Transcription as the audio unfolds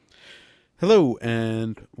Hello,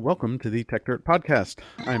 and welcome to the Tech Dirt Podcast.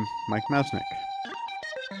 I'm Mike Masnick.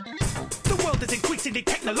 The world is increasingly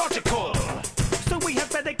technological, so we had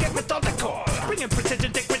better get methodical. Bringing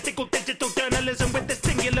precision to critical digital journalism with the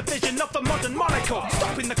singular vision of the modern monocle.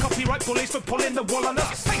 Stopping the copyright bullies from pulling the wool on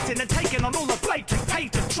us. Facing and taking on all the blatant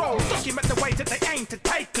patent trolls. Document the ways that they aim to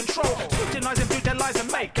take control. Scrutinize them through their lies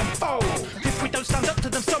and make them fold. If we don't stand up to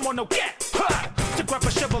them, someone will get hurt. To grab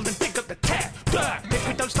a shovel and dig up the tech dirt. If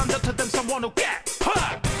we don't stand up to them, someone will get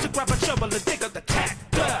hurt. To grab a shovel and dig up the tech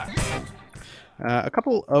dirt. A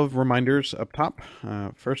couple of reminders up top.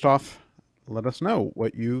 First off, let us know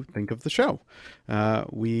what you think of the show.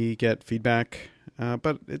 We get feedback,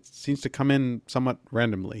 but it seems to come in somewhat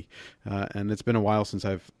randomly. And it's been a while since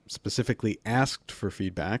I've specifically asked for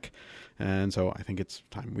feedback. And so I think it's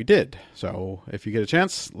time we did. So if you get a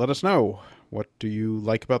chance, let us know. What do you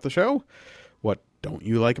like about the show? What don't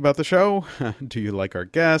you like about the show? Do you like our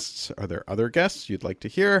guests? Are there other guests you'd like to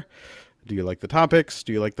hear? Do you like the topics?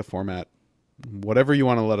 Do you like the format? Whatever you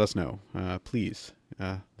want to let us know, please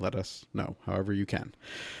let us know however you can.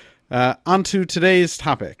 On to today's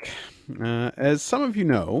topic. As some of you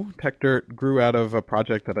know, TechDirt grew out of a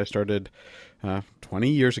project that I started 20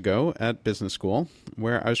 years ago at business school,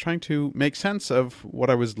 where I was trying to make sense of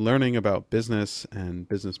what I was learning about business and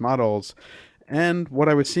business models and what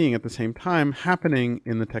I was seeing at the same time happening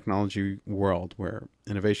in the technology world, where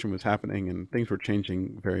innovation was happening and things were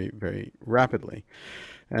changing very, very rapidly.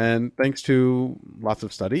 And thanks to lots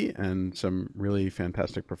of study and some really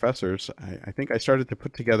fantastic professors, I think I started to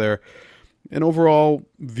put together an overall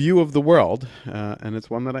view of the world. And it's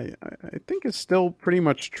one that I think is still pretty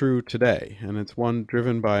much true today. And it's one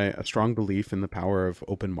driven by a strong belief in the power of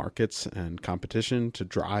open markets and competition to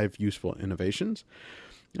drive useful innovations.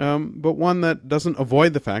 But one that doesn't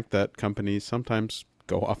avoid the fact that companies sometimes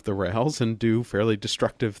go off the rails and do fairly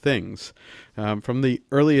destructive things. From the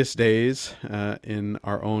earliest days in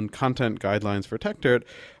our own content guidelines for TechDirt,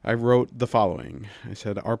 I wrote the following. I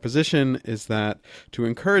said, our position is that to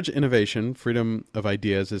encourage innovation, freedom of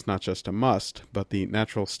ideas is not just a must, but the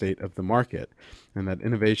natural state of the market, and that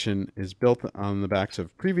innovation is built on the backs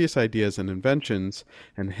of previous ideas and inventions,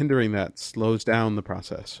 and hindering that slows down the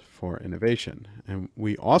process for innovation. And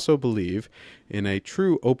we also believe in a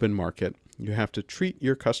true open market, you have to treat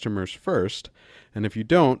your customers first, and if you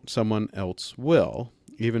don't, someone else will,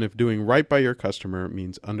 even if doing right by your customer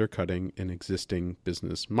means undercutting an existing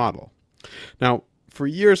business model. Now, for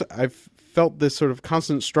years, I've felt this sort of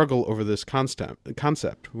constant struggle over this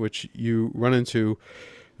concept, which you run into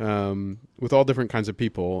with all different kinds of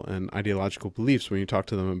people and ideological beliefs when you talk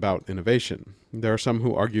to them about innovation. There are some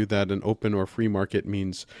who argue that an open or free market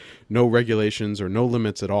means no regulations or no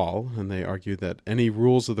limits at all, and they argue that any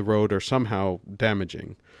rules of the road are somehow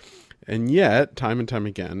damaging. And yet, time and time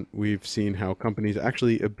again, we've seen how companies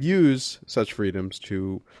actually abuse such freedoms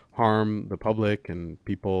to harm the public and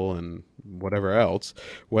people and whatever else,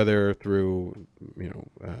 whether through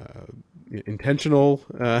intentional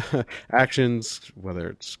actions, whether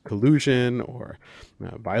it's collusion or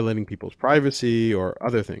violating people's privacy or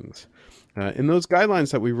other things. In those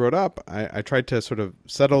guidelines that we wrote up, I tried to sort of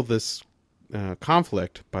settle this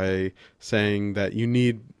conflict by saying that you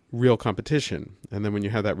need real competition. And then when you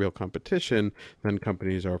have that real competition, then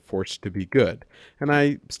companies are forced to be good. And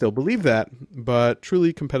I still believe that, but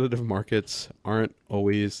truly competitive markets aren't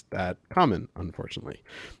always that common, unfortunately.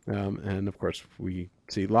 And of course, we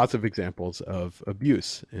see lots of examples of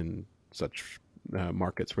abuse in such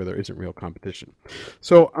markets where there isn't real competition.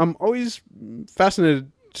 So I'm always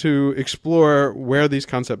fascinated to explore where these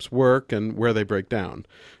concepts work and where they break down.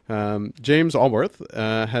 James Allworth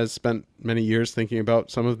has spent many years thinking about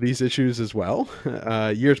some of these issues as well.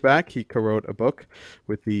 Years back, he co-wrote a book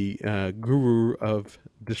with the guru of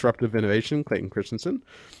disruptive innovation, Clayton Christensen.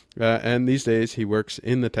 And these days, he works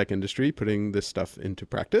in the tech industry, putting this stuff into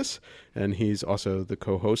practice. And he's also the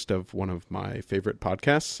co-host of one of my favorite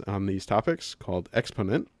podcasts on these topics called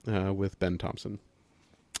Exponent with Ben Thompson.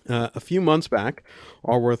 A few months back,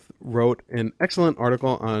 Allworth wrote an excellent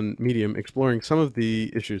article on Medium exploring some of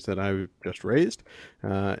the issues that I just raised in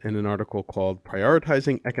an article called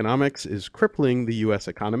Prioritizing Economics is Crippling the U.S.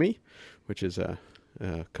 Economy, which is a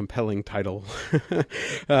compelling title,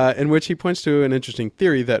 in which he points to an interesting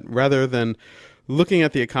theory that rather than looking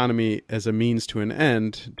at the economy as a means to an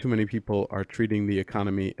end, too many people are treating the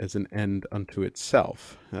economy as an end unto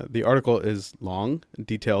itself. The article is long,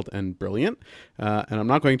 detailed, and brilliant, and I'm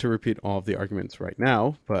not going to repeat all of the arguments right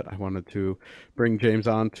now, but I wanted to bring James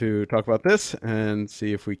on to talk about this and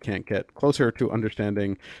see if we can't get closer to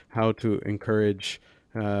understanding how to encourage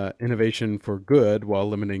innovation for good while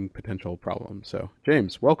limiting potential problems. So,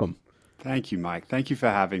 James, welcome. Thank you, Mike. Thank you for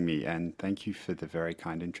having me, and thank you for the very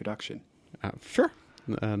kind introduction. Sure.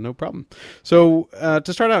 No problem. So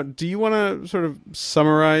to start out, do you want to sort of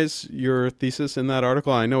summarize your thesis in that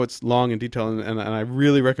article? I know it's long and detailed, and I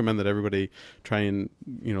really recommend that everybody try and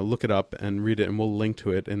look it up and read it, and we'll link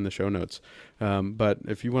to it in the show notes. But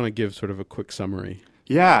if you want to give sort of a quick summary.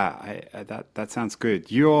 Yeah, that sounds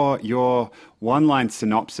good. Your one-line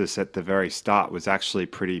synopsis at the very start was actually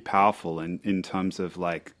pretty powerful in terms of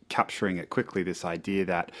like capturing it quickly. This idea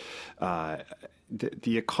that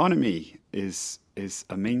the economy is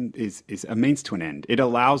a means to an end. It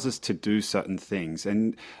allows us to do certain things,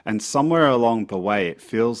 and somewhere along the way, it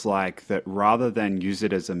feels like that rather than use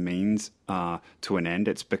it as a means to an end,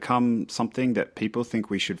 it's become something that people think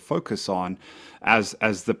we should focus on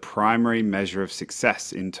as the primary measure of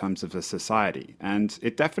success in terms of a society. And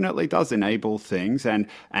it definitely does enable things, and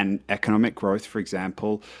economic growth, for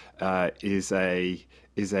example, is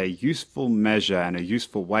a useful measure and a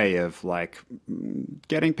useful way of like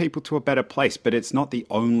getting people to a better place, but it's not the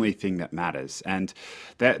only thing that matters. And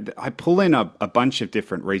that I pull in a bunch of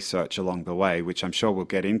different research along the way, which I'm sure we'll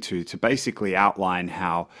get into, to basically outline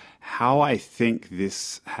how I think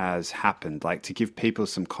this has happened, like to give people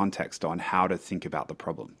some context on how to think about the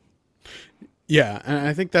problem. Yeah, and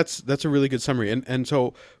I think that's a really good summary. And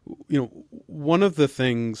so, one of the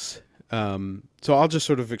things, so I'll just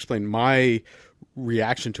sort of explain my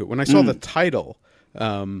reaction to it. When I saw the title,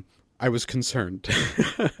 I was concerned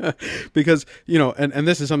because, and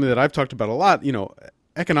this is something that I've talked about a lot,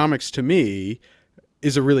 economics to me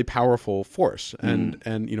is a really powerful force. And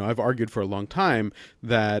I've argued for a long time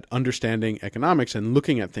that understanding economics and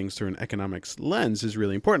looking at things through an economics lens is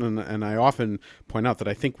really important. And I often point out that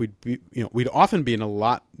I think we'd often be in a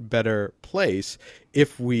lot better place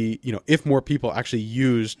if if more people actually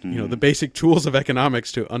used, the basic tools of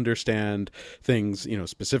economics to understand things,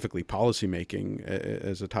 specifically policymaking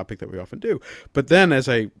as a topic that we often do. But then as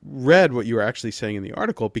I read what you were actually saying in the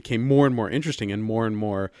article, it became more and more interesting and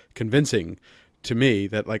more convincing to me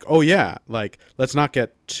that like, oh yeah, like let's not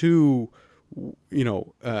get too,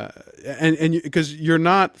 and because you're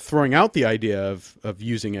not throwing out the idea of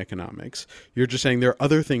using economics, you're just saying there are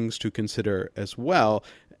other things to consider as well.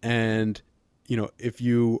 And if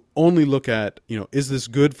you only look at, is this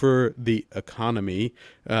good for the economy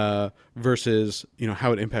versus,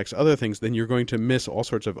 how it impacts other things, then you're going to miss all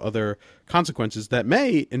sorts of other consequences that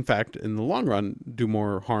may, in fact, in the long run, do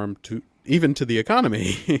more harm to even to the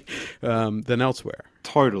economy than elsewhere.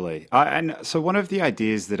 Totally. And so one of the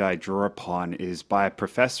ideas that I draw upon is by a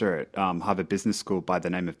professor at Harvard Business School by the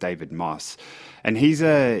name of David Moss. And he's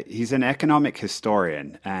an economic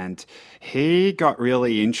historian, and he got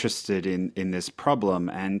really interested in this problem,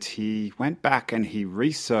 and he went back and he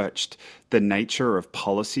researched the nature of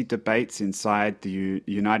policy debates inside the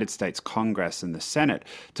United States Congress and the Senate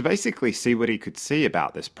to basically see what he could see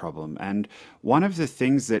about this problem. And one of the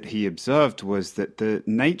things that he observed was that the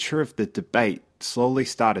nature of the debate slowly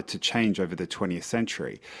started to change over the 20th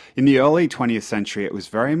century. In the early 20th century, it was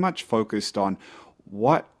very much focused on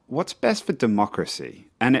what's best for democracy.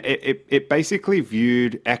 And it basically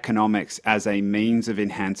viewed economics as a means of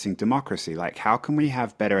enhancing democracy. Like, how can we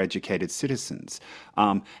have better educated citizens?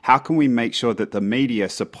 How can we make sure that the media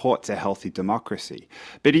supports a healthy democracy?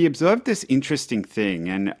 But he observed this interesting thing,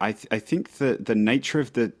 and I think that the nature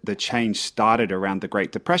of the change started around the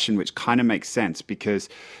Great Depression, which kind of makes sense because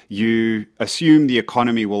you assume the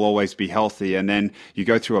economy will always be healthy, and then you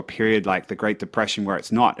go through a period like the Great Depression where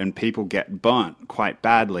it's not, and people get burnt quite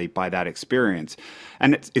badly by that experience.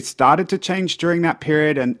 And it started to change during that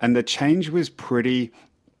period, and the change was pretty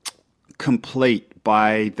complete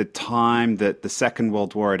by the time that the Second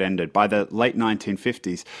World War had ended, by the late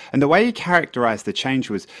 1950s. And the way he characterized the change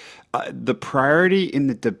was the priority in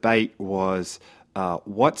the debate was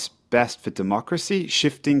what's best for democracy,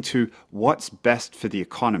 shifting to what's best for the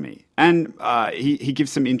economy. And he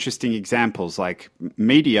gives some interesting examples, like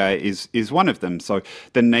media is one of them. So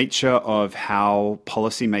the nature of how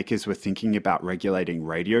policymakers were thinking about regulating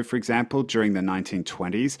radio, for example, during the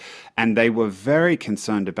 1920s, and they were very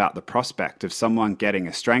concerned about the prospect of someone getting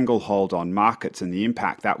a stranglehold on markets and the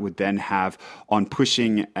impact that would then have on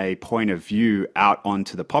pushing a point of view out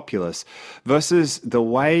onto the populace, versus the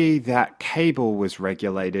way that cable was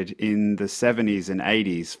regulated in the 70s and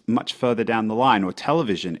 80s, much further down the line, or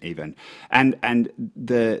television even. And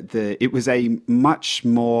it was a much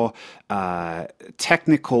more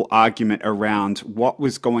technical argument around what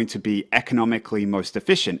was going to be economically most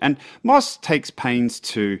efficient. And Moss takes pains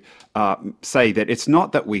to say that it's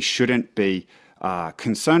not that we shouldn't be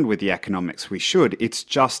concerned with the economics. We should. It's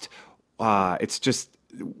just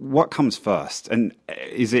what comes first, and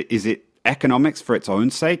is it economics for its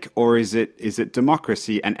own sake, or is it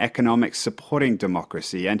democracy and economics supporting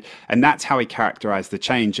democracy? And that's how he characterized the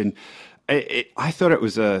change. And I thought it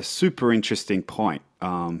was a super interesting point.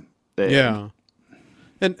 Yeah,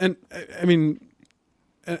 and I mean,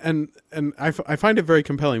 and I find it very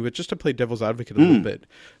compelling. But just to play devil's advocate a little bit,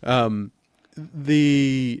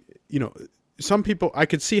 some people, I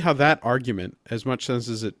could see how that argument, as much sense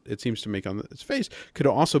as it seems to make on its face, could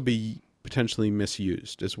also be potentially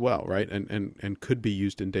misused as well, right? And could be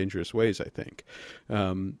used in dangerous ways, I think.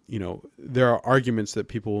 There are arguments that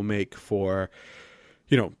people will make for,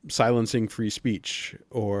 silencing free speech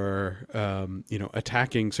or,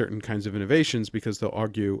 attacking certain kinds of innovations because they'll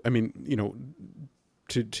argue,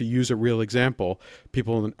 to use a real example,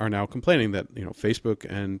 people are now complaining that, Facebook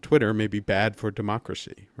and Twitter may be bad for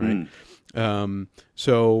democracy, right?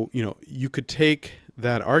 So, you could take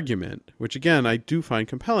that argument, which again, I do find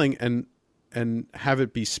compelling, and have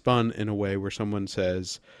it be spun in a way where someone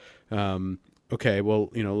says, okay, well,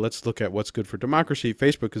 let's look at what's good for democracy.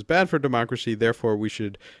 Facebook is bad for democracy. Therefore, we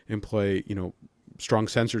should employ, strong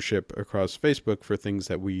censorship across Facebook for things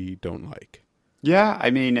that we don't like. Yeah, I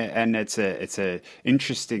mean, and it's a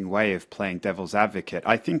interesting way of playing devil's advocate.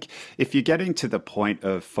 I think if you're getting to the point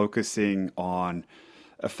of focusing on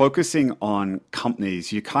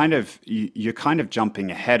companies, you're kind of jumping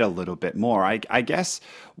ahead a little bit more. I guess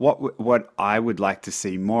what I would like to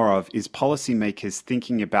see more of is policymakers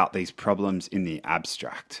thinking about these problems in the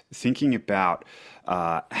abstract, thinking about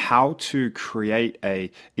how to create a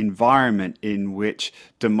environment in which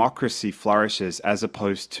democracy flourishes as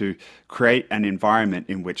opposed to create an environment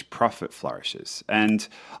in which profit flourishes. And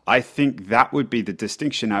I think that would be the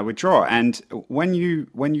distinction I would draw. And when you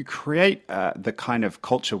create the kind of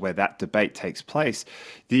culture where that debate takes place,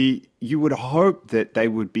 you would hope that they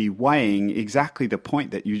would be weighing exactly the point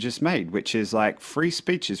that you just made, which is like free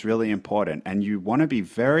speech is really important. And you want to be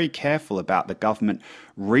very careful about the government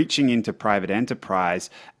reaching into private enterprise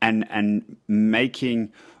and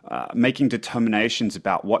making determinations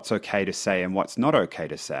about what's okay to say and what's not okay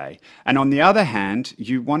to say. And on the other hand,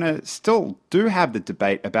 you want to still do have the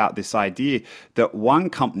debate about this idea that one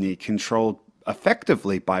company controlled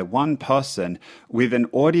effectively by one person with an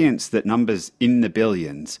audience that numbers in the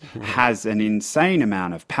billions has an insane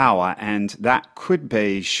amount of power, and that could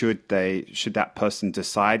be, should that person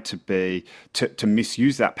decide to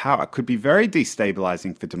misuse that power, could be very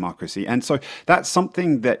destabilizing for democracy. And so that's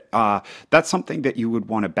something that you would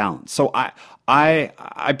want to balance. So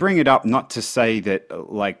I bring it up not to say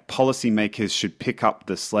that like policymakers should pick up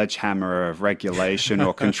the sledgehammer of regulation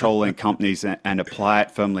or controlling companies and apply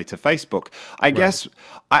it firmly to Facebook. I guess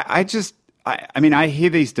I mean, I hear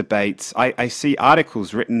these debates. I see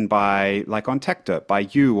articles written by, like on TechDirt, by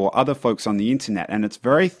you or other folks on the internet, and it's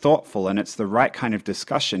very thoughtful and it's the right kind of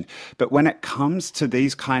discussion. But when it comes to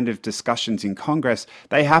these kind of discussions in Congress,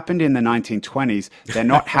 they happened in the 1920s. They're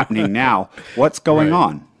not happening now. What's going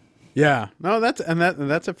on? Yeah, no, that's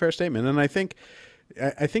a fair statement, and I think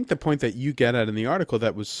the point that you get at in the article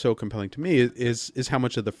that was so compelling to me is how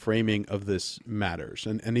much of the framing of this matters,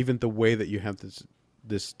 and even the way that you have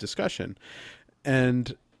this discussion.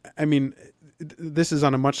 And I mean, this is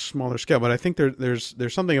on a much smaller scale, but I think there's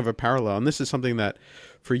something of a parallel, and this is something that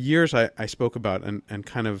for years I spoke about and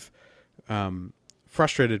kind of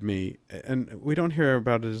frustrated me, and we don't hear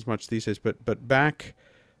about it as much these days, but back,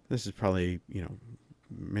 this is probably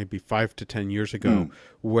maybe 5 to 10 years ago,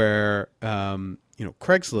 where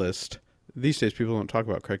Craigslist, these days people don't talk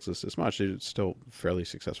about Craigslist as much. It's still a fairly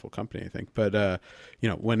successful company, I think. But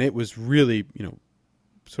when it was really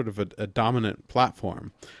sort of a dominant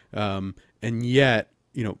platform, and yet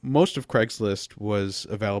most of Craigslist was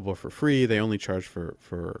available for free. They only charged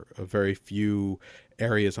for a very few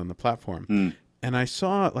areas on the platform. And I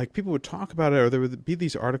saw like people would talk about it, or there would be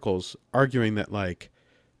these articles arguing that like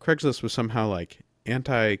Craigslist was somehow like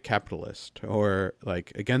anti-capitalist or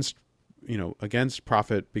like against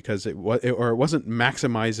profit because it wasn't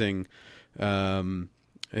maximizing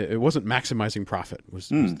profit was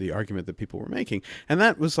the argument that people were making. And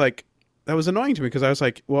that was annoying to me, because I was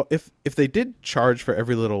like, well, if they did charge for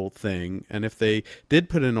every little thing, and if they did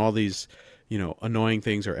put in all these annoying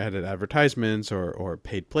things, or added advertisements, or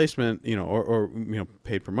paid placement, or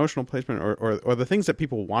paid promotional placement, or the things that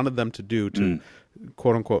people wanted them to do to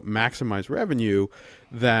quote unquote maximize revenue,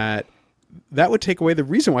 that would take away the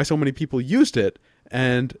reason why so many people used it,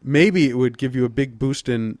 and maybe it would give you a big boost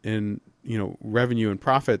in revenue and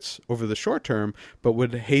profits over the short term, but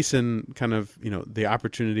would hasten kind of the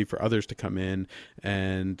opportunity for others to come in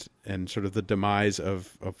and sort of the demise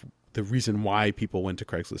of the reason why people went to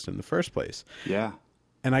Craigslist in the first place. Yeah.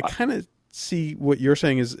 And I kind of see what you're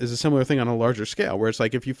saying is a similar thing on a larger scale, where it's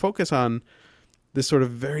like if you focus on this sort of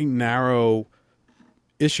very narrow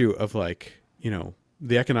issue of like,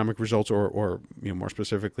 the economic results or more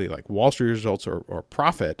specifically like Wall Street results or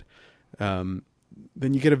profit, then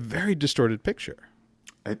you get a very distorted picture.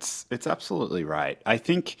 It's absolutely right. I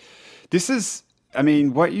think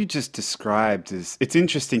what you just described it's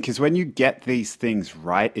interesting because when you get these things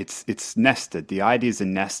right, it's nested. The ideas are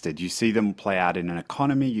nested. You see them play out in an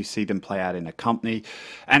economy, you see them play out in a company.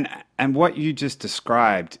 And what you just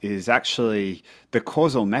described is actually the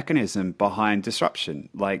causal mechanism behind disruption.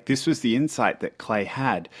 Like this was the insight that Clay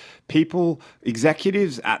had.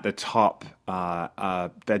 Executives at the top,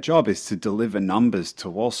 their job is to deliver numbers to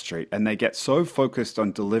Wall Street, and they get so focused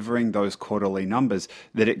on delivering those quarterly numbers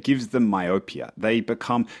that it gives them myopia.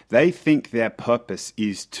 They think their purpose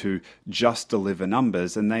is to just deliver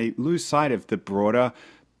numbers, and they lose sight of the broader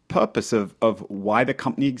purpose of why the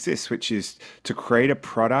company exists, which is to create a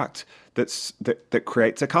product that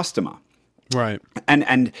creates a customer. Right.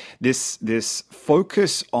 And this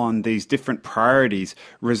focus on these different priorities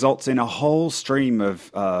results in a whole stream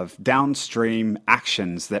of downstream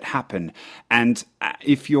actions that happen. And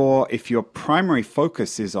if your primary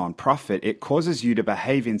focus is on profit, it causes you to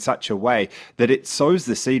behave in such a way that it sows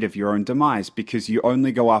the seed of your own demise, because you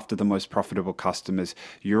only go after the most profitable customers.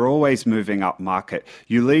 You're always moving up market.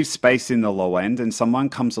 You leave space in the low end, and someone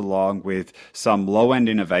comes along with some low end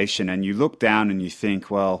innovation, and you look down and you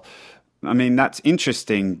think, well, that's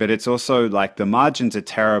interesting, but it's also like the margins are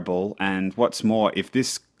terrible. And what's more, if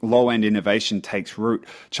this low-end innovation takes root,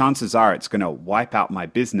 chances are it's going to wipe out my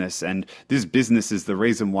business. And this business is the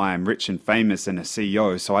reason why I'm rich and famous and a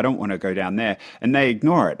CEO. So I don't want to go down there. And they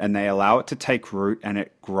ignore it and they allow it to take root, and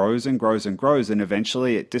it grows and grows and grows. And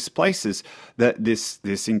eventually it displaces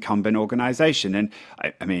this incumbent organization.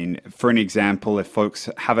 And for an example, if folks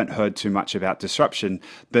haven't heard too much about disruption,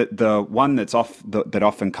 the one that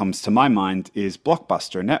often comes to my mind is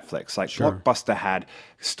Blockbuster, Netflix. Like sure. Blockbuster had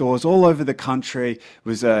stores all over the country. It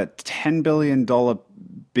was a $10 billion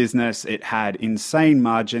business. It had insane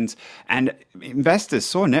margins, and investors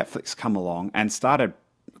saw Netflix come along and started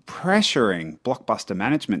pressuring Blockbuster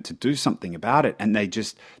management to do something about it, and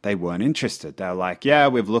they weren't interested. They're like, yeah,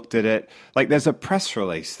 we've looked at it. Like there's a press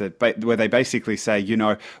release where they basically say,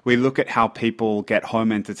 we look at how people get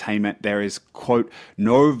home entertainment. There is, quote,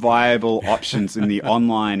 no viable options in the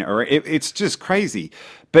online, or it's just crazy.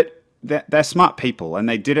 But they're smart people, and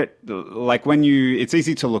they did it. Like it's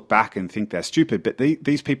easy to look back and think they're stupid, but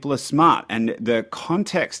these people are smart, and the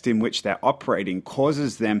context in which they're operating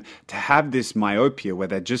causes them to have this myopia where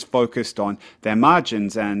they're just focused on their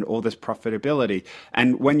margins and all this profitability.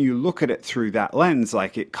 And when you look at it through that lens,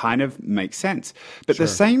 like it kind of makes sense. But sure.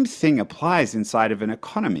 The same thing applies inside of an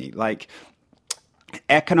economy. Like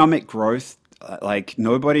economic growth, like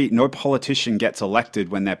no politician gets elected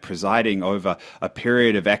when they're presiding over a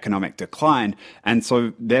period of economic decline. And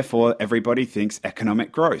so therefore everybody thinks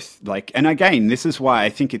economic growth. And again, this is why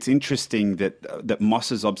I think it's interesting that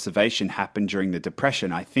Moss's observation happened during the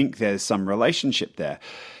Depression. I think there's some relationship there.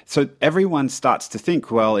 So everyone starts to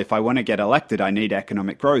think, well, if I want to get elected, I need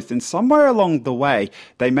economic growth. And somewhere along the way,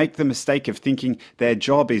 they make the mistake of thinking their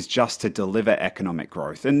job is just to deliver economic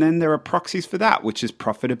growth. And then there are proxies for that, which is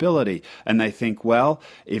profitability. And they think, well,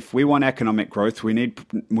 if we want economic growth, we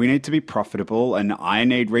need to be profitable, and I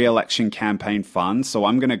need re-election campaign funds. So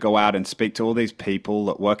I'm going to go out and speak to all these people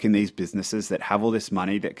that work in these businesses that have all this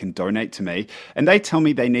money that can donate to me. And they tell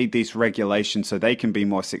me they need these regulations so they can be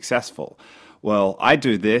more successful. Well, I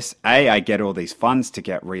do this. A, I get all these funds to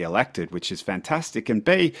get re-elected, which is fantastic. And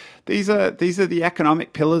B, these are the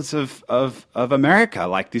economic pillars of America.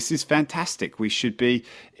 Like, this is fantastic. We should be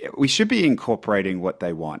incorporating what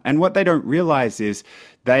they want. And what they don't realize is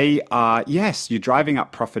yes, you're driving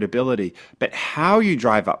up profitability, but how you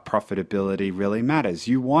drive up profitability really matters.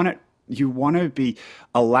 You want to be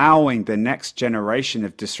allowing the next generation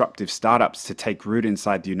of disruptive startups to take root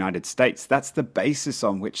inside the United States. That's the basis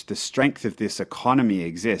on which the strength of this economy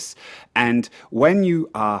exists. And when you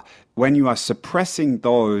are suppressing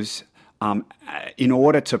those in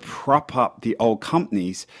order to prop up the old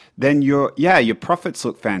companies, then your profits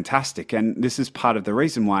look fantastic. And this is part of the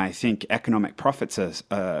reason why I think economic profits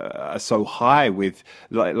are so high. With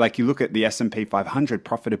like you look at the S&P 500,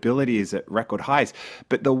 profitability is at record highs.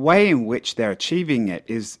 But the way in which they're achieving it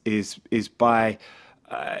is by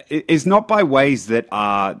is not by ways that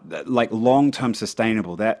are like long-term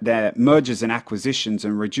sustainable. They're mergers and acquisitions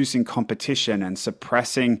and reducing competition and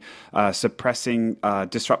suppressing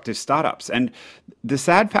disruptive startups. And the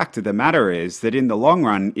sad fact of the matter is that in the long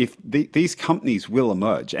run, if these companies will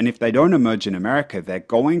emerge, and if they don't emerge in America, they're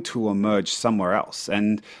going to emerge somewhere else.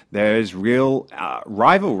 And there's real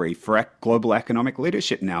rivalry for global economic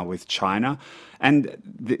leadership now with China. And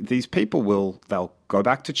these people they'll go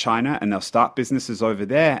back to China and they'll start businesses over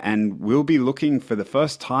there, and we'll be looking for the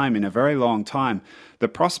first time in a very long time the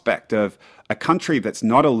prospect of a country that's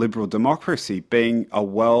not a liberal democracy being a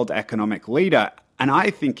world economic leader. And I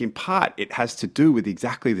think in part it has to do with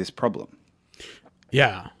exactly this problem.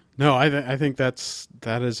 Yeah, no, I think that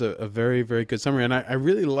is a very, very good summary. And I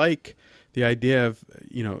really like the idea of,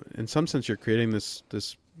 in some sense you're creating this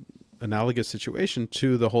analogous situation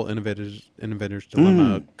to the whole innovator's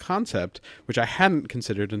dilemma concept, which I hadn't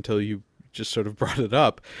considered until you just sort of brought it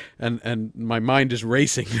up, and my mind is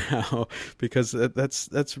racing now because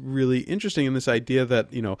that's really interesting in this idea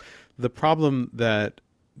that the problem that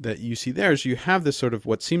you see there is you have this sort of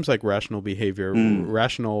what seems like rational behavior,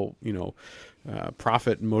 rational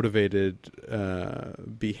profit motivated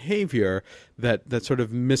behavior that sort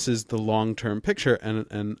of misses the long-term picture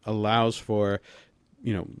and allows for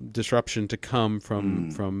disruption to come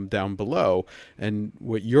from down below. And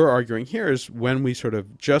what you're arguing here is when we sort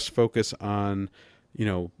of just focus on,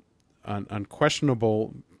 on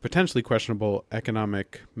potentially questionable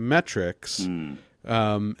economic metrics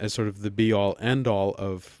as sort of the be all end all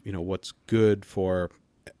of, what's good for,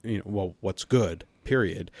 what's good,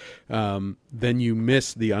 period. Then you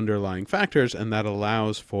miss the underlying factors, and that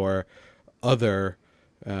allows for other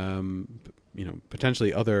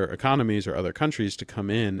potentially other economies or other countries to come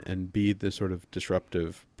in and be the sort of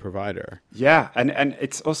disruptive provider. Yeah, and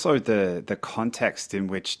it's also the context in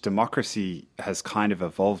which democracy has kind of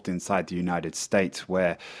evolved inside the United States,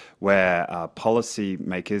 where policy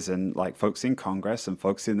makers and like folks in Congress and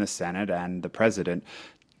folks in the Senate and the president,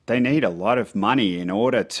 they need a lot of money in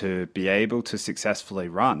order to be able to successfully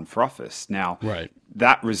run for office. Now, right.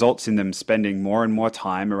 That results in them spending more and more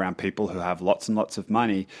time around people who have lots and lots of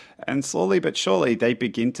money. And slowly but surely, they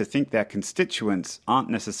begin to think their constituents aren't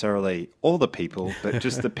necessarily all the people, but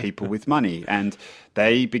just the people with money. And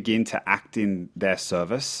they begin to act in their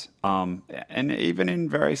service, and even in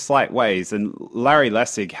very slight ways. And Larry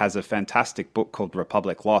Lessig has a fantastic book called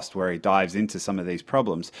Republic Lost, where he dives into some of these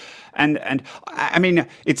problems. And I mean,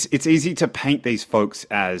 it's easy to paint these folks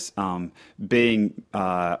as being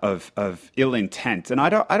of ill intent. And I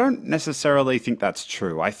don't necessarily think that's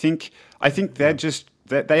true. I think they're just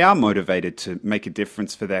they are motivated to make a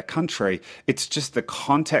difference for their country. It's just the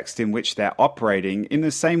context in which they're operating, in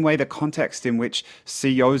the same way the context in which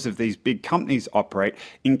CEOs of these big companies operate,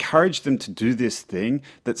 encourage them to do this thing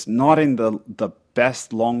that's not in the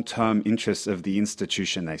best long-term interests of the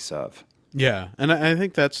institution they serve. Yeah, and I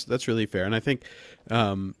think that's really fair. And I think,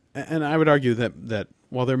 and I would argue that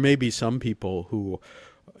while there may be some people who,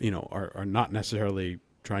 are not necessarily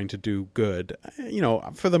trying to do good,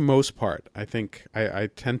 for the most part, I think I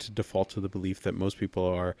tend to default to the belief that most people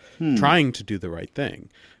are trying to do the right thing.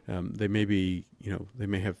 They may be, they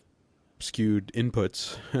may have skewed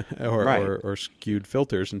inputs or skewed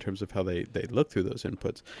filters in terms of how they look through those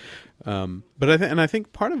inputs. But I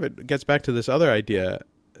think part of it gets back to this other idea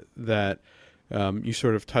that you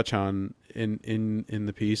sort of touch on in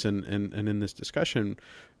the piece and in this discussion,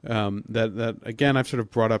 that again I've sort of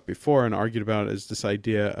brought up before and argued about, is this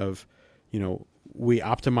idea of, we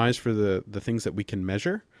optimize for the things that we can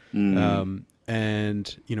measure. And,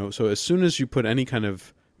 so as soon as you put any kind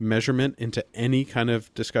of measurement into any kind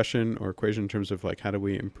of discussion or equation in terms of like, how do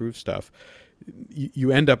we improve stuff,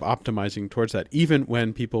 you end up optimizing towards that, even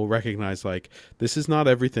when people recognize like, this is not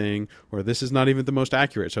everything, or this is not even the most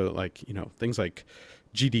accurate. So like, things like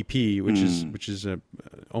GDP, which is a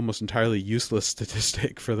almost entirely useless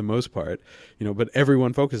statistic for the most part, but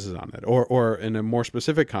everyone focuses on it. Or in a more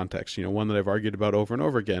specific context, one that I've argued about over and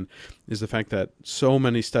over again is the fact that so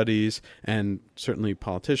many studies and certainly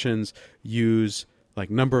politicians use like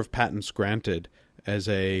number of patents granted as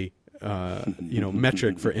a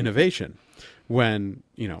metric for innovation, when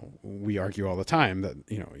we argue all the time that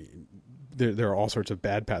there are all sorts of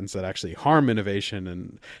bad patents that actually harm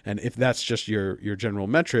innovation, and if that's just your general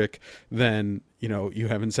metric, then you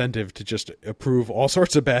have incentive to just approve all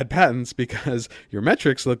sorts of bad patents because your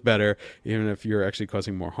metrics look better, even if you're actually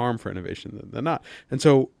causing more harm for innovation than not. And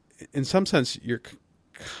so in some sense you're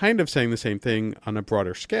kind of saying the same thing on a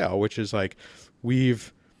broader scale, which is like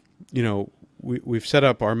we've set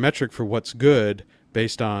up our metric for what's good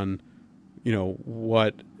based on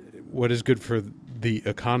what what is good for the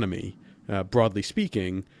economy, broadly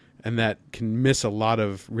speaking, and that can miss a lot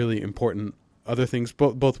of really important other things,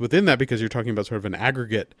 both within that, because you're talking about sort of an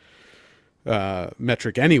aggregate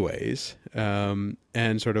metric anyways,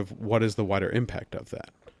 and sort of what is the wider impact of that.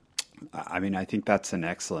 I mean, I think that's an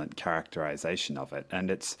excellent characterization of it, and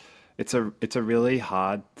it's a really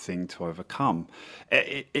hard thing to overcome.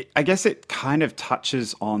 I guess it kind of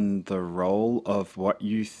touches on the role of what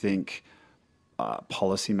you think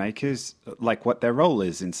policymakers, like what their role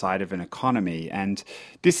is inside of an economy. And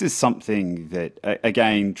this is something that,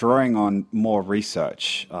 again, drawing on more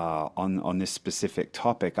research on this specific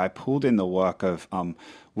topic, I pulled in the work of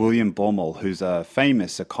William Baumol, who's a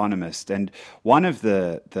famous economist. And one of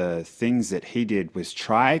the things that he did was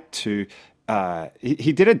try to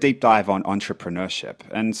he did a deep dive on entrepreneurship.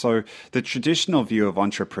 And so the traditional view of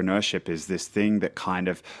entrepreneurship is this thing that kind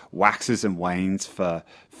of waxes and wanes for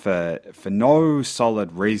no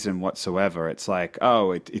solid reason whatsoever. It's like,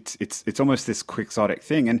 oh, it's almost this quixotic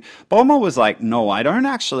thing. And Baumol was like, no, I don't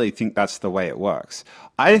actually think that's the way it works.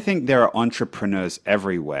 I think there are entrepreneurs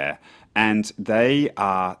everywhere. And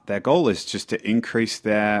their goal is just to increase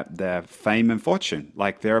their fame and fortune.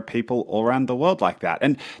 Like, there are people all around the world like that.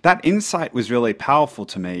 And that insight was really powerful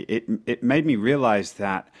to me. It made me realize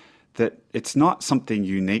that it's not something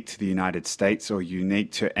unique to the United States or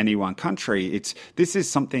unique to any one country. This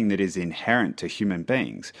is something that is inherent to human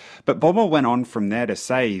beings. But Baumol went on from there to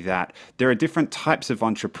say that there are different types of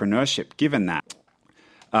entrepreneurship, given that.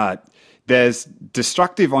 There's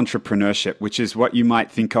destructive entrepreneurship, which is what you might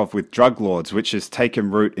think of with drug lords, which has taken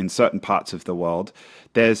root in certain parts of the world.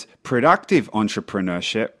 There's productive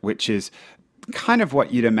entrepreneurship, which is kind of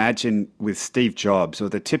what you'd imagine with Steve Jobs, or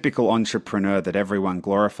the typical entrepreneur that everyone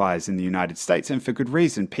glorifies in the United States, and for good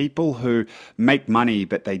reason. People who make money,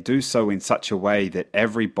 but they do so in such a way that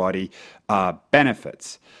everybody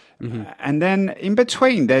benefits. Mm-hmm. And then in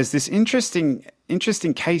between, there's this interesting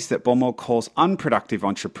case that Baumol calls unproductive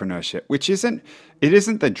entrepreneurship, which isn't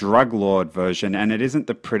the drug lord version, and it isn't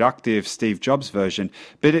the productive Steve Jobs version,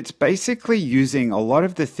 but it's basically using a lot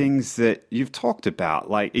of the things that you've talked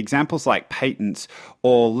about, like examples like patents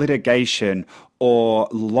or litigation or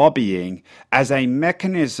lobbying, as a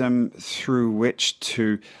mechanism through which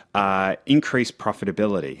to increase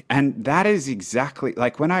profitability. And that is exactly,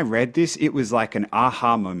 like, when I read this, it was like an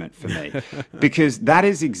aha moment for me, because that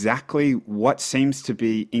is exactly what seems to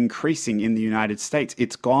be increasing in the United States.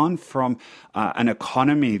 It's gone from an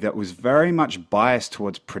economy that was very much biased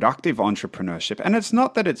towards productive entrepreneurship. And it's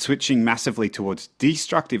not that it's switching massively towards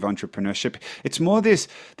destructive entrepreneurship. It's more this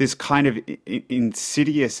kind of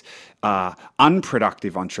insidious,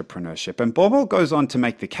 unproductive entrepreneurship. And Baumol goes on to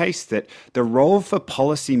make the case that the role for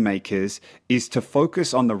policymakers is to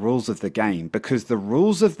focus on the rules of the game, because the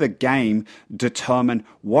rules of the game determine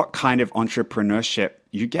what kind of entrepreneurship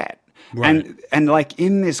you get. Right. And like,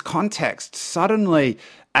 in this context, suddenly,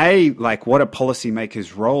 like, what a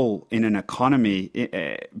policymaker's role in an economy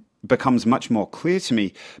becomes much more clear to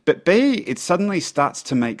me. But B, it suddenly starts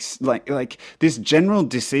to make like this general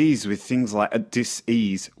disease with things like a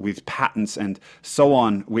dis-ease with patents and so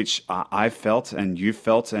on, which I've felt and you've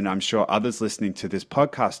felt, and I'm sure others listening to this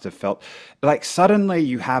podcast have felt. Like, suddenly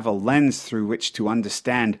you have a lens through which to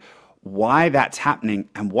understand why that's happening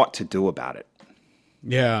and what to do about it.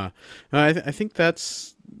 Yeah, I think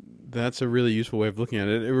that's a really useful way of looking at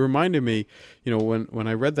it. It reminded me, when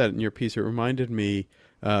I read that in your piece, it reminded me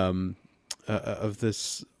of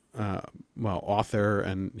this author,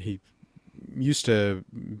 and he used to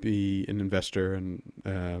be an investor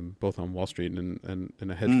and both on Wall Street and in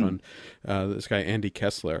a hedge fund. This guy Andy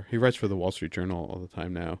Kessler, he writes for the Wall Street Journal all the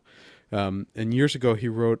time now. And years ago, he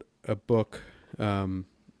wrote a book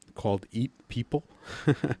called Eat People.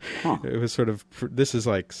 It was sort of, this is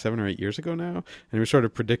like 7 or 8 years ago now, and he was sort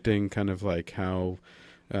of predicting kind of like how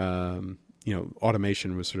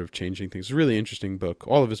automation was sort of changing things. It's a really interesting book.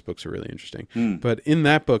 All of his books are really interesting. But in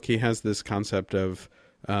that book, he has this concept of,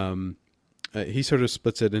 he sort of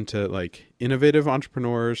splits it into like innovative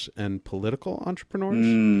entrepreneurs and political entrepreneurs.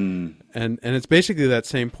 And it's basically that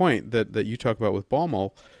same point that you talk about with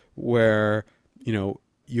Baumol, where,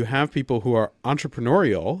 you have people who are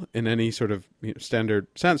entrepreneurial in any sort of standard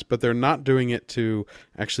sense, but they're not doing it to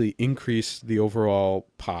actually increase the overall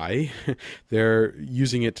pie. They're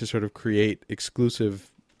using it to sort of create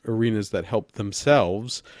exclusive arenas that help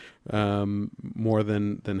themselves more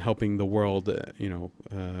than helping the world,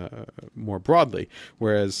 more broadly.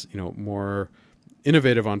 Whereas, more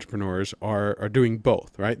innovative entrepreneurs are doing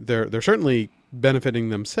both, right? They're certainly benefiting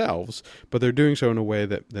themselves, but they're doing so in a way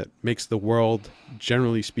that makes the world,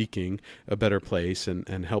 generally speaking, a better place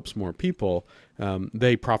and helps more people.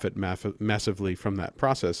 They profit massively from that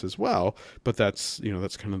process as well, but that's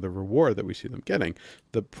kind of the reward that we see them getting.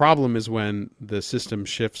 The problem is when the system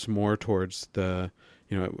shifts more towards the,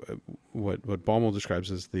 what Baumol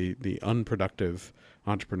describes as the unproductive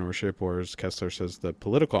entrepreneurship, or as Kessler says, the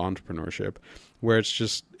political entrepreneurship, where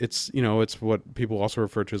it's what people also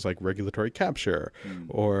refer to as like regulatory capture,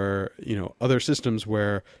 or, other systems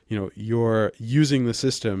where, you're using the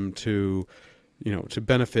system to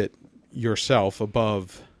benefit yourself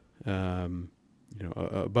above,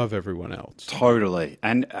 above everyone else. Totally.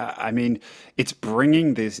 And I mean, it's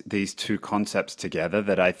bringing these two concepts together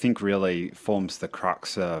that I think really forms the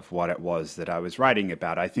crux of what it was that I was writing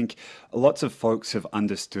about. I think lots of folks have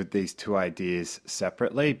understood these two ideas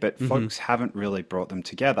separately, but folks haven't really brought them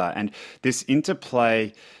together. And this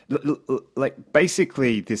interplay, like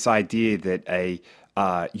basically this idea that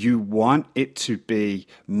you want it to be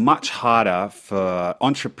much harder for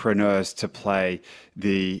entrepreneurs to play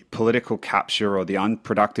the political capture or the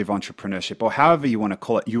unproductive entrepreneurship, or however you want to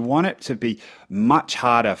call it. You want it to be much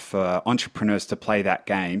harder for entrepreneurs to play that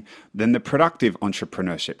game than the productive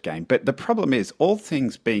entrepreneurship game. But the problem is, all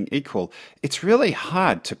things being equal, it's really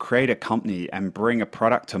hard to create a company and bring a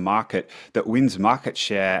product to market that wins market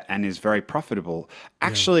share and is very profitable.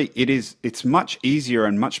 Actually, it's much easier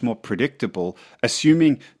and much more predictable,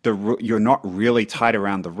 assuming you're not really tied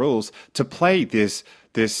around the rules, to play this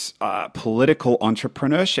political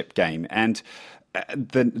entrepreneurship game. And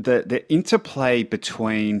the interplay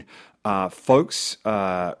between folks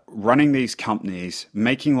running these companies,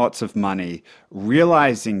 making lots of money,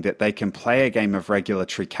 realizing that they can play a game of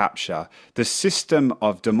regulatory capture, the system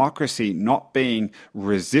of democracy not being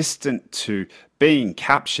resistant to being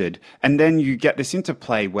captured, and then you get this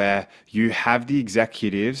interplay where you have the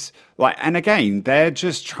executives, and again, they're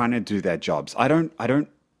just trying to do their jobs.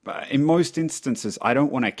 In most instances, I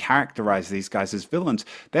don't want to characterize these guys as villains.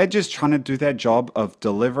 They're just trying to do their job of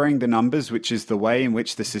delivering the numbers, which is the way in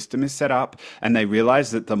which the system is set up. And they realize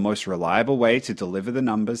that the most reliable way to deliver the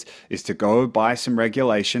numbers is to go buy some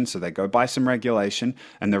regulation. So they go buy some regulation,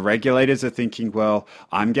 and the regulators are thinking, well,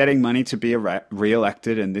 I'm getting money to be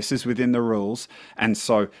re-elected, and this is within the rules. And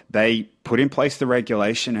so they put in place the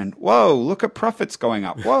regulation, and whoa, look at profits going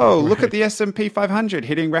up. Whoa, look at the S&P 500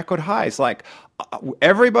 hitting record highs. Like,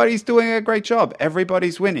 everybody's doing a great job.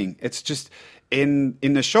 Everybody's winning. It's just in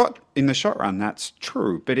the short run, that's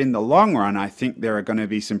true. But in the long run, I think there are going to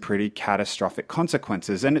be some pretty catastrophic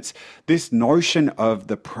consequences. And it's this notion of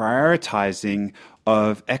the prioritizing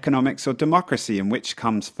of economics or democracy, and which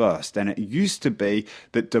comes first. And it used to be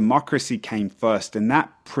that democracy came first, and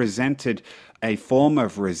that presented a form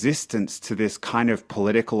of resistance to this kind of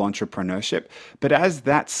political entrepreneurship. But as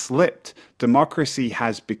that slipped, democracy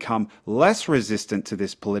has become less resistant to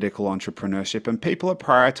this political entrepreneurship, and people are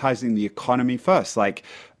prioritizing the economy first. Like,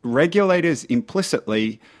 regulators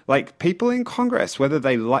implicitly, like people in Congress, whether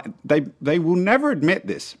they will never admit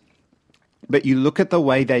this, but you look at the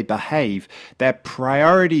way they behave, their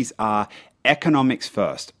priorities are economics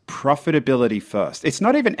first, profitability first. It's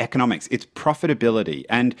not even economics, it's profitability.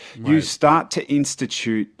 And you start to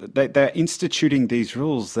they're instituting these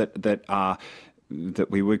rules that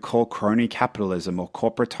we would call crony capitalism or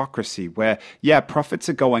corporatocracy, where, profits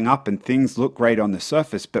are going up and things look great on the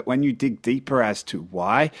surface, but when you dig deeper as to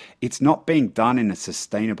why, it's not being done in a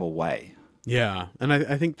sustainable way. Yeah, and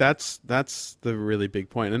I think that's the really big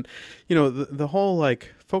point. And, the whole,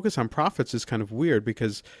 like, focus on profits is kind of weird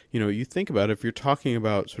because, you think about it, if you're talking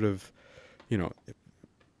about sort of,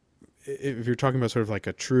 if you're talking about sort of like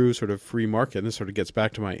a true sort of free market, and this sort of gets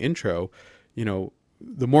back to my intro,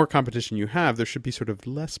 the more competition you have, there should be sort of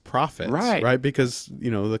less profits, right? Because,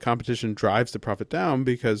 the competition drives the profit down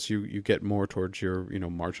because you get more towards your,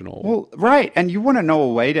 marginal. Well, right. And you want to know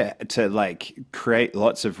a way to like create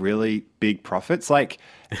lots of really big profits. Like,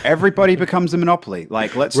 everybody becomes a monopoly.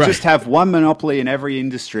 Like, let's just have one monopoly in every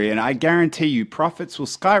industry, and I guarantee you profits will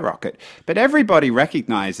skyrocket. But everybody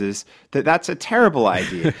recognizes that that's a terrible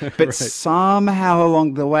idea. But somehow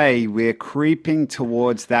along the way, we're creeping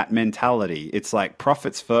towards that mentality. It's like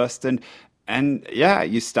profits first, and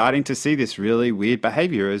you're starting to see this really weird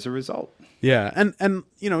behavior as a result. Yeah, and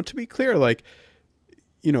to be clear, like,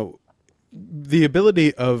 the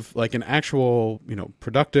ability of like an actual,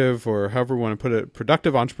 productive, or however we want to put it,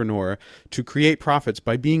 productive entrepreneur to create profits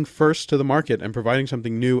by being first to the market and providing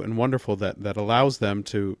something new and wonderful that allows them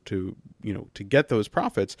to get those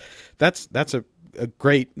profits. That's a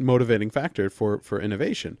great motivating factor for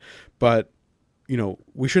innovation. But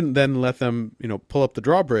we shouldn't then let them, pull up the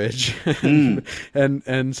drawbridge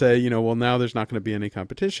and say, well, now there's not going to be any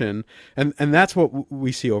competition. And that's what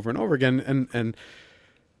we see over and over again. And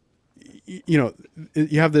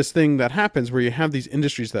you have this thing that happens where you have these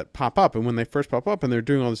industries that pop up, and when they first pop up and they're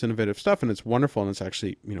doing all this innovative stuff and it's wonderful and it's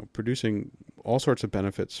actually, producing all sorts of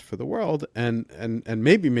benefits for the world and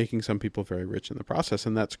maybe making some people very rich in the process.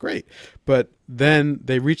 And that's great. But then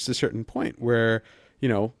they reach a certain point where,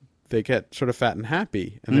 they get sort of fat and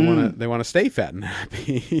happy, and they want to stay fat and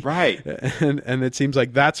happy. Right. and it seems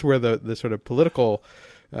like that's where the sort of political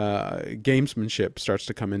gamesmanship starts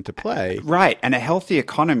to come into play. Right. And a healthy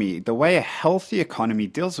economy, the way a healthy economy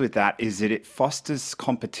deals with that is that it fosters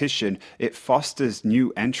competition. It fosters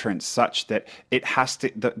new entrants such that it has to,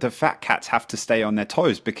 the fat cats have to stay on their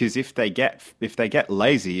toes, because if they get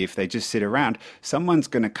lazy, if they just sit around, someone's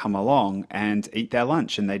going to come along and eat their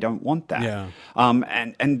lunch, and they don't want that. Yeah.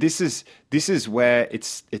 And this is where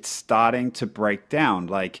it's starting to break down.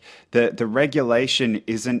 Like the regulation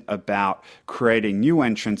isn't about creating new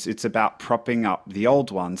entrants, it's about propping up the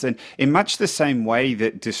old ones. And in much the same way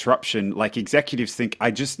that disruption, like executives think,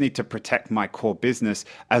 I just need to protect my core business,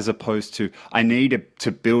 as opposed to I need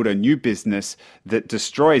to build a new business that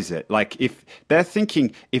destroys it. Like if they're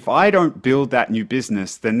thinking, if I don't build that new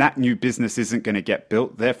business, then that new business isn't going to get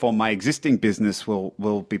built. Therefore, my existing business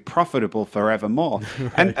will be profitable forevermore.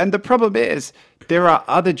 Right. And the problem is, there are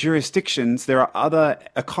other jurisdictions, there are other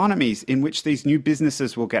economies in which these new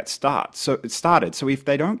businesses will get started. So if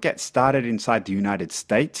they don't get started inside the United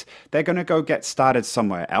States, they're going to go get started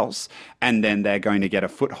somewhere else, and then they're going to get a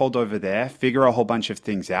foothold over there, figure a whole bunch of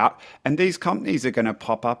things out, and these companies are going to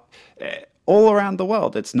pop up all around the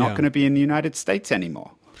world. It's not going to be in the United States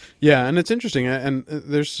anymore. Yeah, and it's interesting. And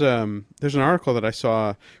there's an article that I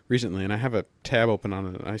saw recently, and I have a tab open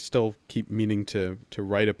on it. I still keep meaning to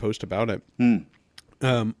write a post about it.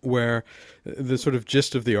 Where the sort of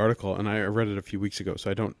gist of the article, and I read it a few weeks ago, so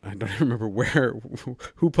I don't remember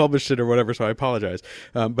who published it or whatever, so I apologize.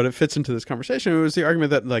 But it fits into this conversation. It was the argument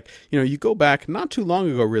that, you go back not too long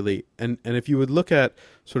ago, really, and if you would look at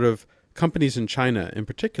sort of companies in China in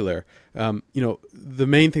particular, the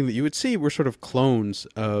main thing that you would see were sort of clones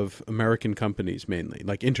of American companies, mainly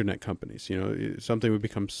like internet companies. Something would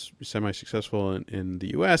become semi-successful in the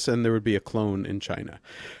US, and there would be a clone in China.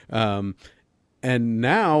 And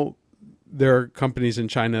now there are companies in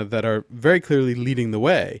China that are very clearly leading the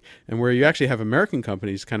way, and where you actually have American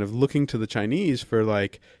companies kind of looking to the Chinese for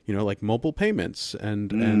like mobile payments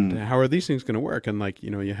and how are these things going to work? And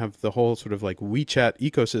you have the whole sort of like WeChat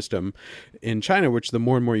ecosystem in China, which the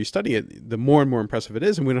more and more you study it, the more and more impressive it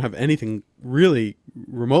is. And we don't have anything really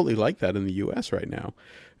remotely like that in the US right now.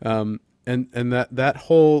 And that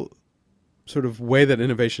whole sort of way that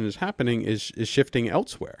innovation is happening is shifting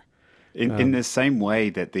elsewhere. In the same way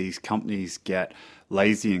that these companies get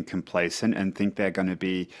lazy and complacent and think they're going to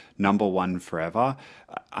be number one forever.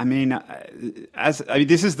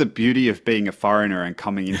 This is the beauty of being a foreigner and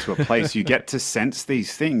coming into a place. You get to sense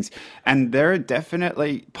these things. And there are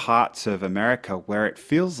definitely parts of America where it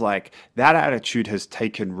feels like that attitude has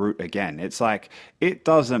taken root again. It's like, it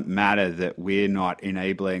doesn't matter that we're not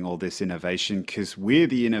enabling all this innovation because we're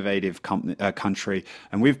the innovative country,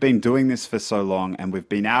 and we've been doing this for so long, and we've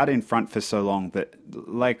been out in front for so long, that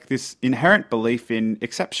like this inherent belief in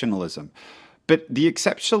exceptionalism. But the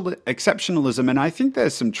exceptionalism, and I think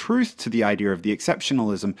there's some truth to the idea of the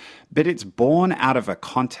exceptionalism, but it's born out of a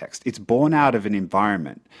context. It's born out of an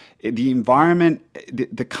environment. The environment,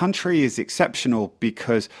 the country is exceptional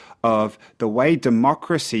because of the way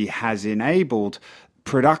democracy has enabled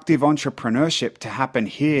productive entrepreneurship to happen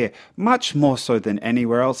here much more so than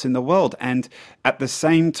anywhere else in the world. And at the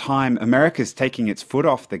same time, America's taking its foot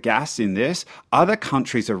off the gas in this. Other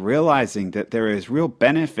countries are realizing that there is real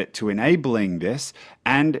benefit to enabling this.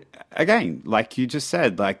 And again, like you just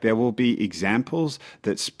said, like there will be examples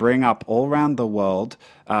that spring up all around the world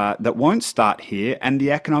that won't start here, and the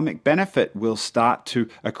economic benefit will start to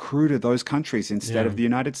accrue to those countries instead of the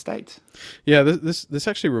United States. Yeah, this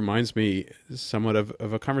actually reminds me somewhat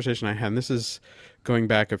of a conversation I had, and this is going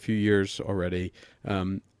back a few years already.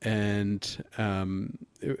 It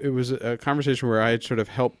was a conversation where I had sort of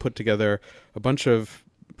helped put together a bunch of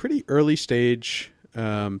pretty early stage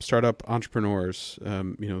startup entrepreneurs,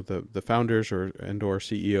 the founders or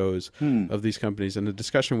CEOs of these companies, and a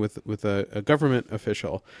discussion with a government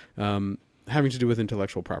official, having to do with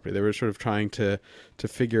intellectual property. They were sort of trying to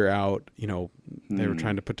figure out, they were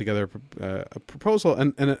trying to put together a proposal.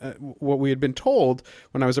 And what we had been told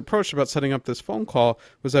when I was approached about setting up this phone call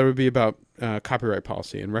was that it would be about copyright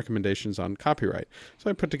policy and recommendations on copyright. So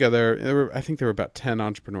I put together, I think there were about 10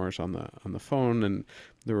 entrepreneurs on the phone, and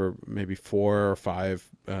there were maybe 4 or 5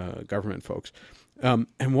 government folks. And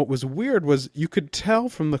what was weird was you could tell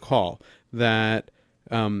from the call that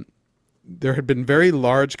there had been very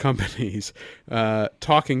large companies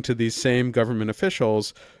talking to these same government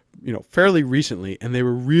officials, fairly recently, and they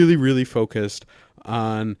were really, really focused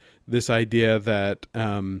on this idea that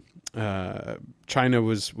China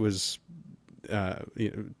was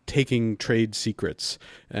taking trade secrets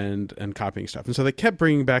and copying stuff. And so they kept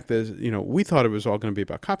bringing back this, we thought it was all going to be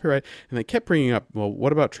about copyright, and they kept bringing up, well,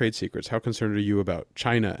 what about trade secrets? How concerned are you about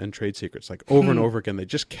China and trade secrets? Like over and over again, they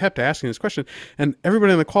just kept asking this question, and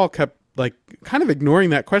everybody on the call kept like kind of ignoring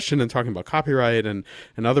that question and talking about copyright and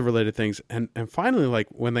other related things. And finally, like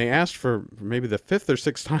when they asked for maybe the 5th or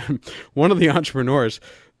 6th time, one of the entrepreneurs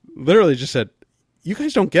literally just said, "You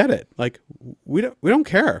guys don't get it. Like we don't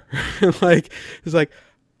care." Like it's like,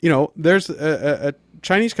 there's a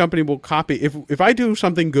Chinese company will copy. If I do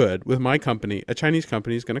something good with my company, a Chinese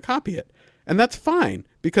company is going to copy it, and that's fine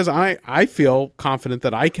because I feel confident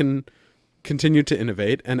that I can continue to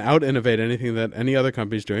innovate and out-innovate anything that any other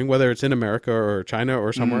company is doing, whether it's in America or China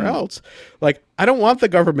or somewhere else. Like, I don't want the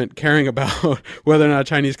government caring about whether or not a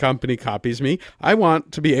Chinese company copies me. I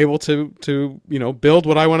want to be able to build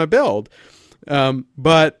what I want to build.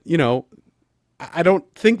 But I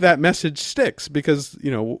don't think that message sticks because,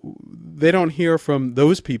 they don't hear from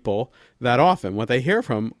those people that often. What they hear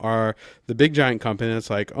from are the big giant company that's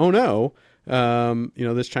like, oh no,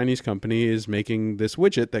 this Chinese company is making this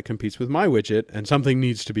widget that competes with my widget, and something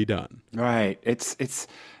needs to be done. Right.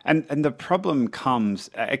 And the problem comes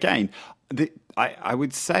again. I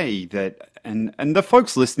would say that, and the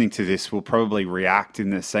folks listening to this will probably react in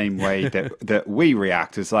the same way that we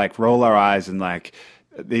react, is like roll our eyes and like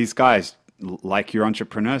these guys, like your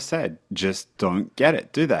entrepreneur said, just don't get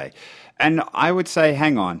it, do they? And I would say,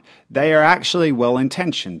 hang on, they are actually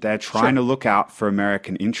well-intentioned. They're trying to look out for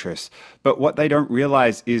American interests. But what they don't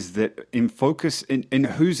realize is that in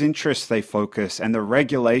whose interests they focus and the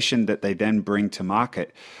regulation that they then bring to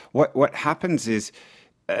market, what happens is,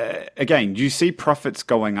 again, you see profits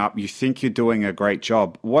going up. You think you're doing a great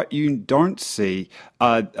job. What you don't see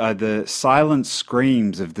are the silent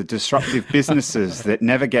screams of the disruptive businesses that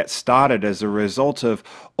never get started as a result of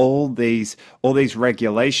all these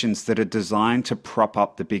regulations that are designed to prop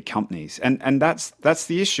up the big companies. And that's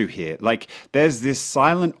the issue here. Like, there's this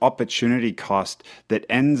silent opportunity cost that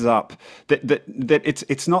ends up that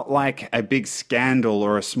it's not like a big scandal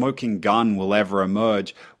or a smoking gun will ever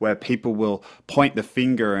emerge where people will point the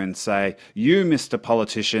finger and say, "You, Mr.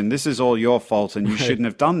 Politician, this is all your fault and you shouldn't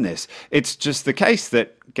have done this." It's just the case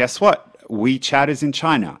that, guess what? WeChat is in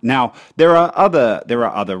China. Now, there are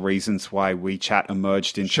other reasons why WeChat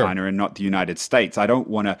emerged in China and not the United States. I don't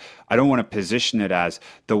want to position it as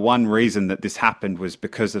the one reason that this happened was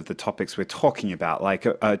because of the topics we're talking about. Like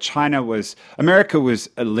America was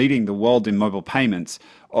leading the world in mobile payments,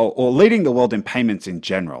 or leading the world in payments in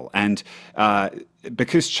general. And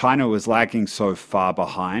because China was lagging so far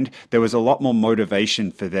behind, there was a lot more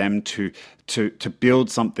motivation for them to build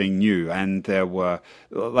something new. And there were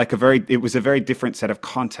it was a very different set of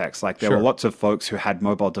contexts. Like there were lots of folks who had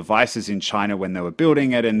mobile devices in China when they were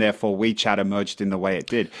building it, and therefore WeChat emerged in the way it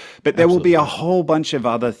did. But there will be a whole bunch of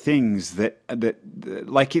other things that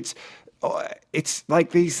like it's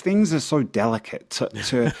like these things are so delicate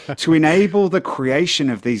to enable the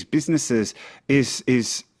creation of these businesses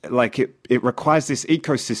is like it requires this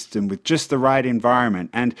ecosystem with just the right environment,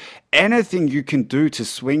 and anything you can do to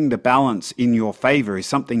swing the balance in your favor is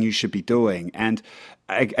something you should be doing. And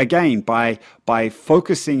again, by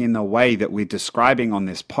focusing in the way that we're describing on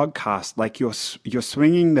this podcast, like you're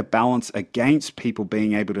swinging the balance against people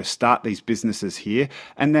being able to start these businesses here,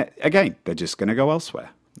 and that again, they're just going to go elsewhere.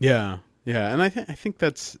 Yeah, and I think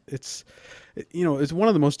it's one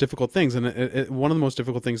of the most difficult things, and one of the most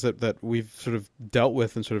difficult things that we've sort of dealt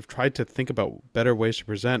with and sort of tried to think about better ways to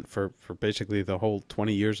present for basically the whole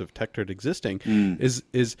 20 years of TechTurd existing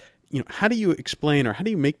is how do you explain or how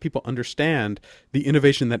do you make people understand the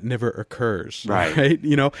innovation that never occurs, right?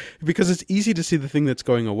 Because it's easy to see the thing that's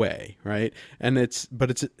going away, right? And it's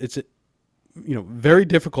very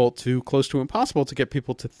difficult to close to impossible to get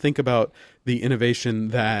people to think about the innovation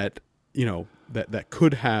that that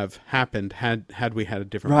could have happened had we had a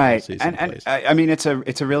different policies in place. And I mean, it's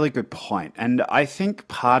a really good point. And I think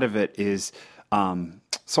part of it is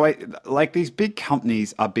So like these big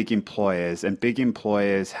companies are big employers, and big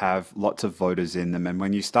employers have lots of voters in them. And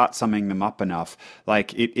when you start summing them up enough,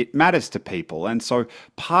 like it matters to people. And so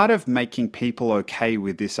part of making people okay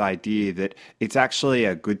with this idea that it's actually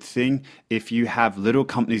a good thing if you have little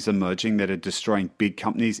companies emerging that are destroying big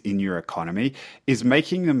companies in your economy is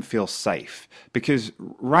making them feel safe. Because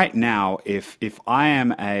right now, if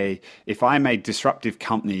I'm a disruptive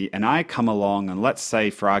company and I come along and, let's say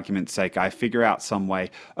for argument's sake, I figure out some way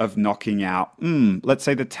of knocking out, let's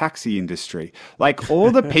say, the taxi industry. Like,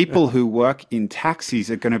 all the people who work in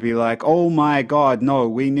taxis are going to be like, oh my God, no,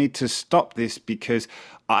 we need to stop this because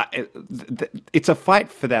it's a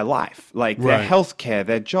fight for their life, like their healthcare,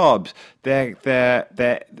 their jobs, their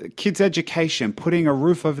kids' education, putting a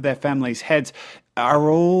roof over their families' heads are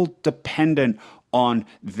all dependent on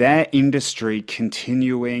their industry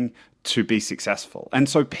continuing to be successful. And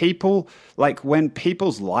so people, like when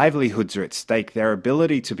people's livelihoods are at stake, their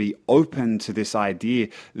ability to be open to this idea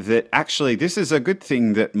that actually this is a good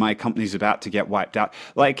thing that my company's about to get wiped out,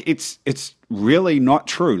 like it's really not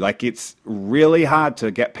true. Like, it's really hard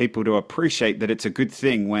to get people to appreciate that it's a good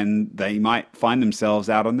thing when they might find themselves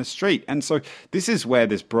out on the street. And so this is where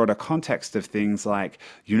this broader context of things like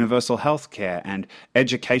universal healthcare and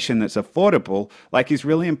education that's affordable, like, is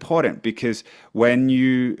really important, because when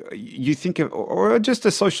you think of, or just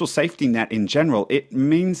a social safety net in general, it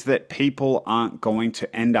means that people aren't going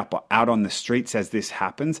to end up out on the streets as this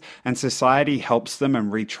happens, and society helps them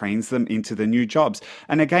and retrains them into the new jobs.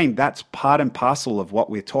 And again, that's part and parcel of what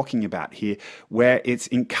we're talking about here, where it's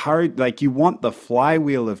encouraged, like, you want the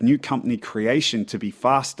flywheel of new company creation to be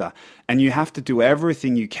faster, and you have to do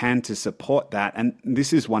everything you can to support that. And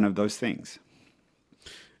this is one of those things.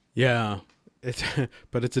 Yeah.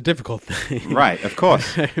 But it's a difficult thing. Right. Of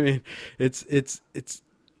course. I mean, it's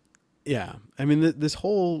yeah. I mean, this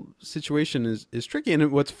whole situation is tricky.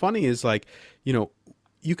 And what's funny is, like, you know,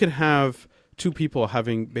 you could have two people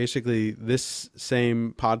having basically this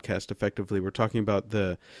same podcast. Effectively, we're talking about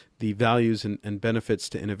the values and benefits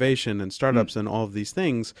to innovation and startups and all of these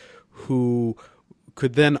things, who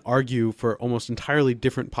could then argue for almost entirely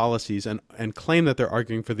different policies and claim that they're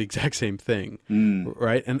arguing for the exact same thing,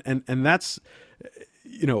 right? And that's,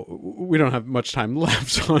 you know, we don't have much time left,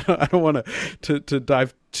 so I don't want to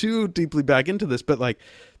dive too deeply back into this, but like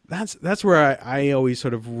that's where I always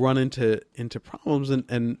sort of run into problems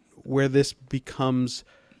and where this becomes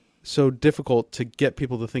so difficult to get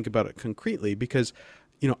people to think about it concretely, because,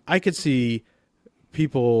 you know, I could see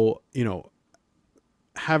people, you know,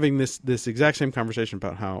 having this exact same conversation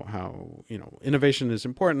about how you know, innovation is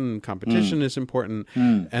important, competition is important,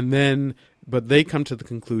 and then but they come to the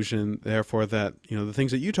conclusion, therefore, that, you know, the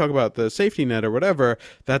things that you talk about, the safety net or whatever,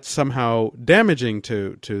 that's somehow damaging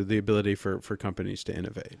to the ability for companies to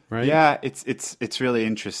innovate, right? Yeah, it's really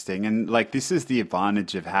interesting. And like, this is the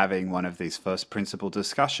advantage of having one of these first principle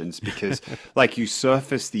discussions, because like, you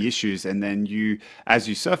surface the issues, and then as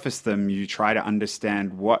you surface them, you try to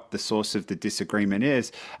understand what the source of the disagreement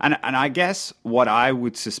is. And I guess what I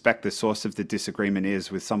would suspect the source of the disagreement is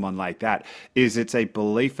with someone like that is it's a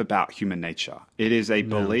belief about human nature. It is a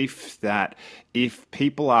belief that if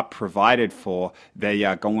people are provided for, they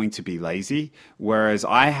are going to be lazy. Whereas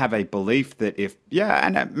I have a belief that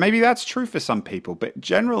and maybe that's true for some people, but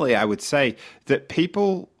generally I would say that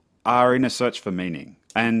people are in a search for meaning,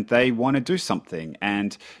 and they want to do something.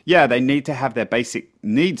 And yeah, they need to have their basic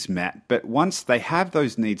needs met. But once they have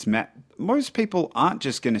those needs met, most people aren't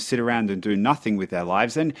just going to sit around and do nothing with their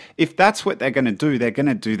lives. And if that's what they're going to do, they're going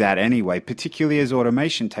to do that anyway, particularly as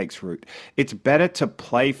automation takes root. It's better to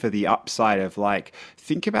play for the upside of, like,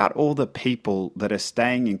 think about all the people that are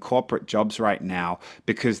staying in corporate jobs right now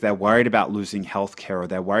because they're worried about losing healthcare, or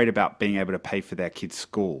they're worried about being able to pay for their kids'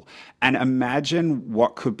 school. And imagine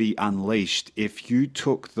what could be unleashed if you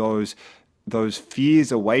took those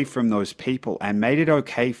fears away from those people and made it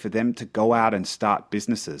okay for them to go out and start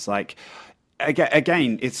businesses. Like,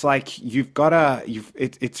 again, it's like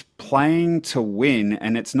it's playing to win,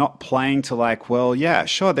 and it's not playing to, like, well, yeah,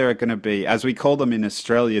 sure, there are going to be, as we call them in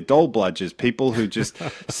Australia, dole bludgers, people who just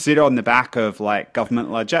sit on the back of, like,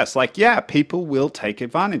 government largesse. Like, yeah, people will take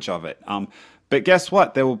advantage of it. But guess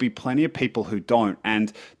what? There will be plenty of people who don't.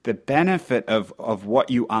 And the benefit of what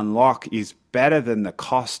you unlock is better than the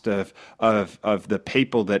cost of the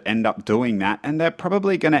people that end up doing that. And they're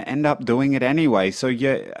probably going to end up doing it anyway. So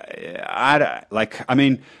I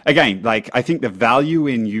think the value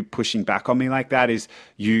in you pushing back on me like that is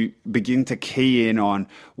you begin to key in on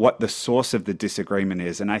what the source of the disagreement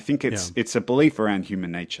is. And I think it's a belief around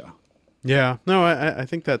human nature. Yeah, no, I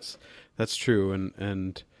think that's true.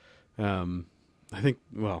 And I think,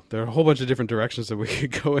 well, there are a whole bunch of different directions that we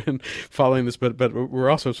could go in following this, but we're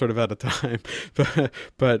also sort of out of time.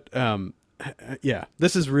 But yeah,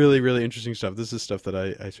 this is really, really interesting stuff. This is stuff that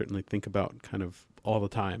I certainly think about kind of all the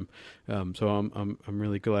time. So I'm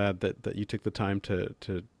really glad that you took the time to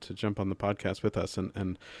jump on the podcast with us,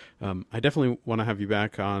 and I definitely want to have you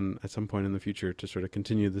back on at some point in the future to sort of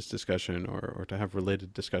continue this discussion or to have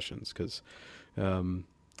related discussions, because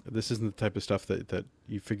this isn't the type of stuff that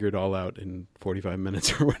you figure it all out in 45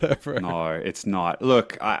 minutes or whatever. No, it's not.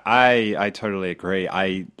 Look, I totally agree.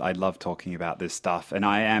 I love talking about this stuff, and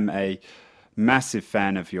I am a massive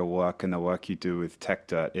fan of your work and the work you do with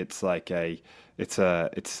Techdirt. It's like it's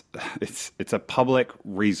a public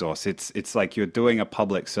resource. It's like you're doing a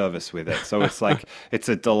public service with it. So it's like it's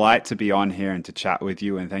a delight to be on here and to chat with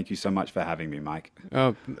you. And thank you so much for having me, Mike.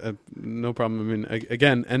 Oh, no problem. I mean,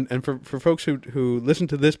 again, and for folks who listen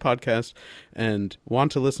to this podcast and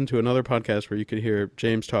want to listen to another podcast where you could hear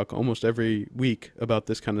James talk almost every week about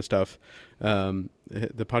this kind of stuff, the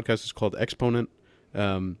podcast is called Exponent.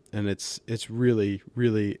 And it's really,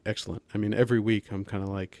 really excellent. I mean, every week I'm kind of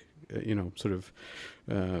like, sort of,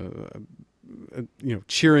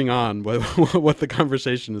 cheering on what the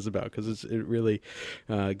conversation is about, because it really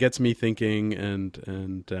gets me thinking and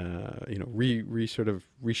sort of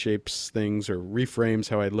reshapes things or reframes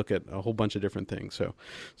how I look at a whole bunch of different things. So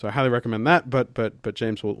I highly recommend that. But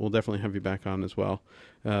James, we'll definitely have you back on as well.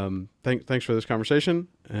 Thanks for this conversation,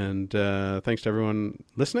 and thanks to everyone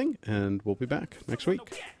listening, and we'll be back next week.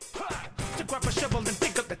 To grab a shovel and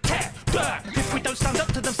dig up the tap. If we don't stand up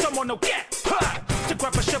to them, someone will get. To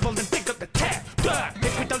grab a shovel and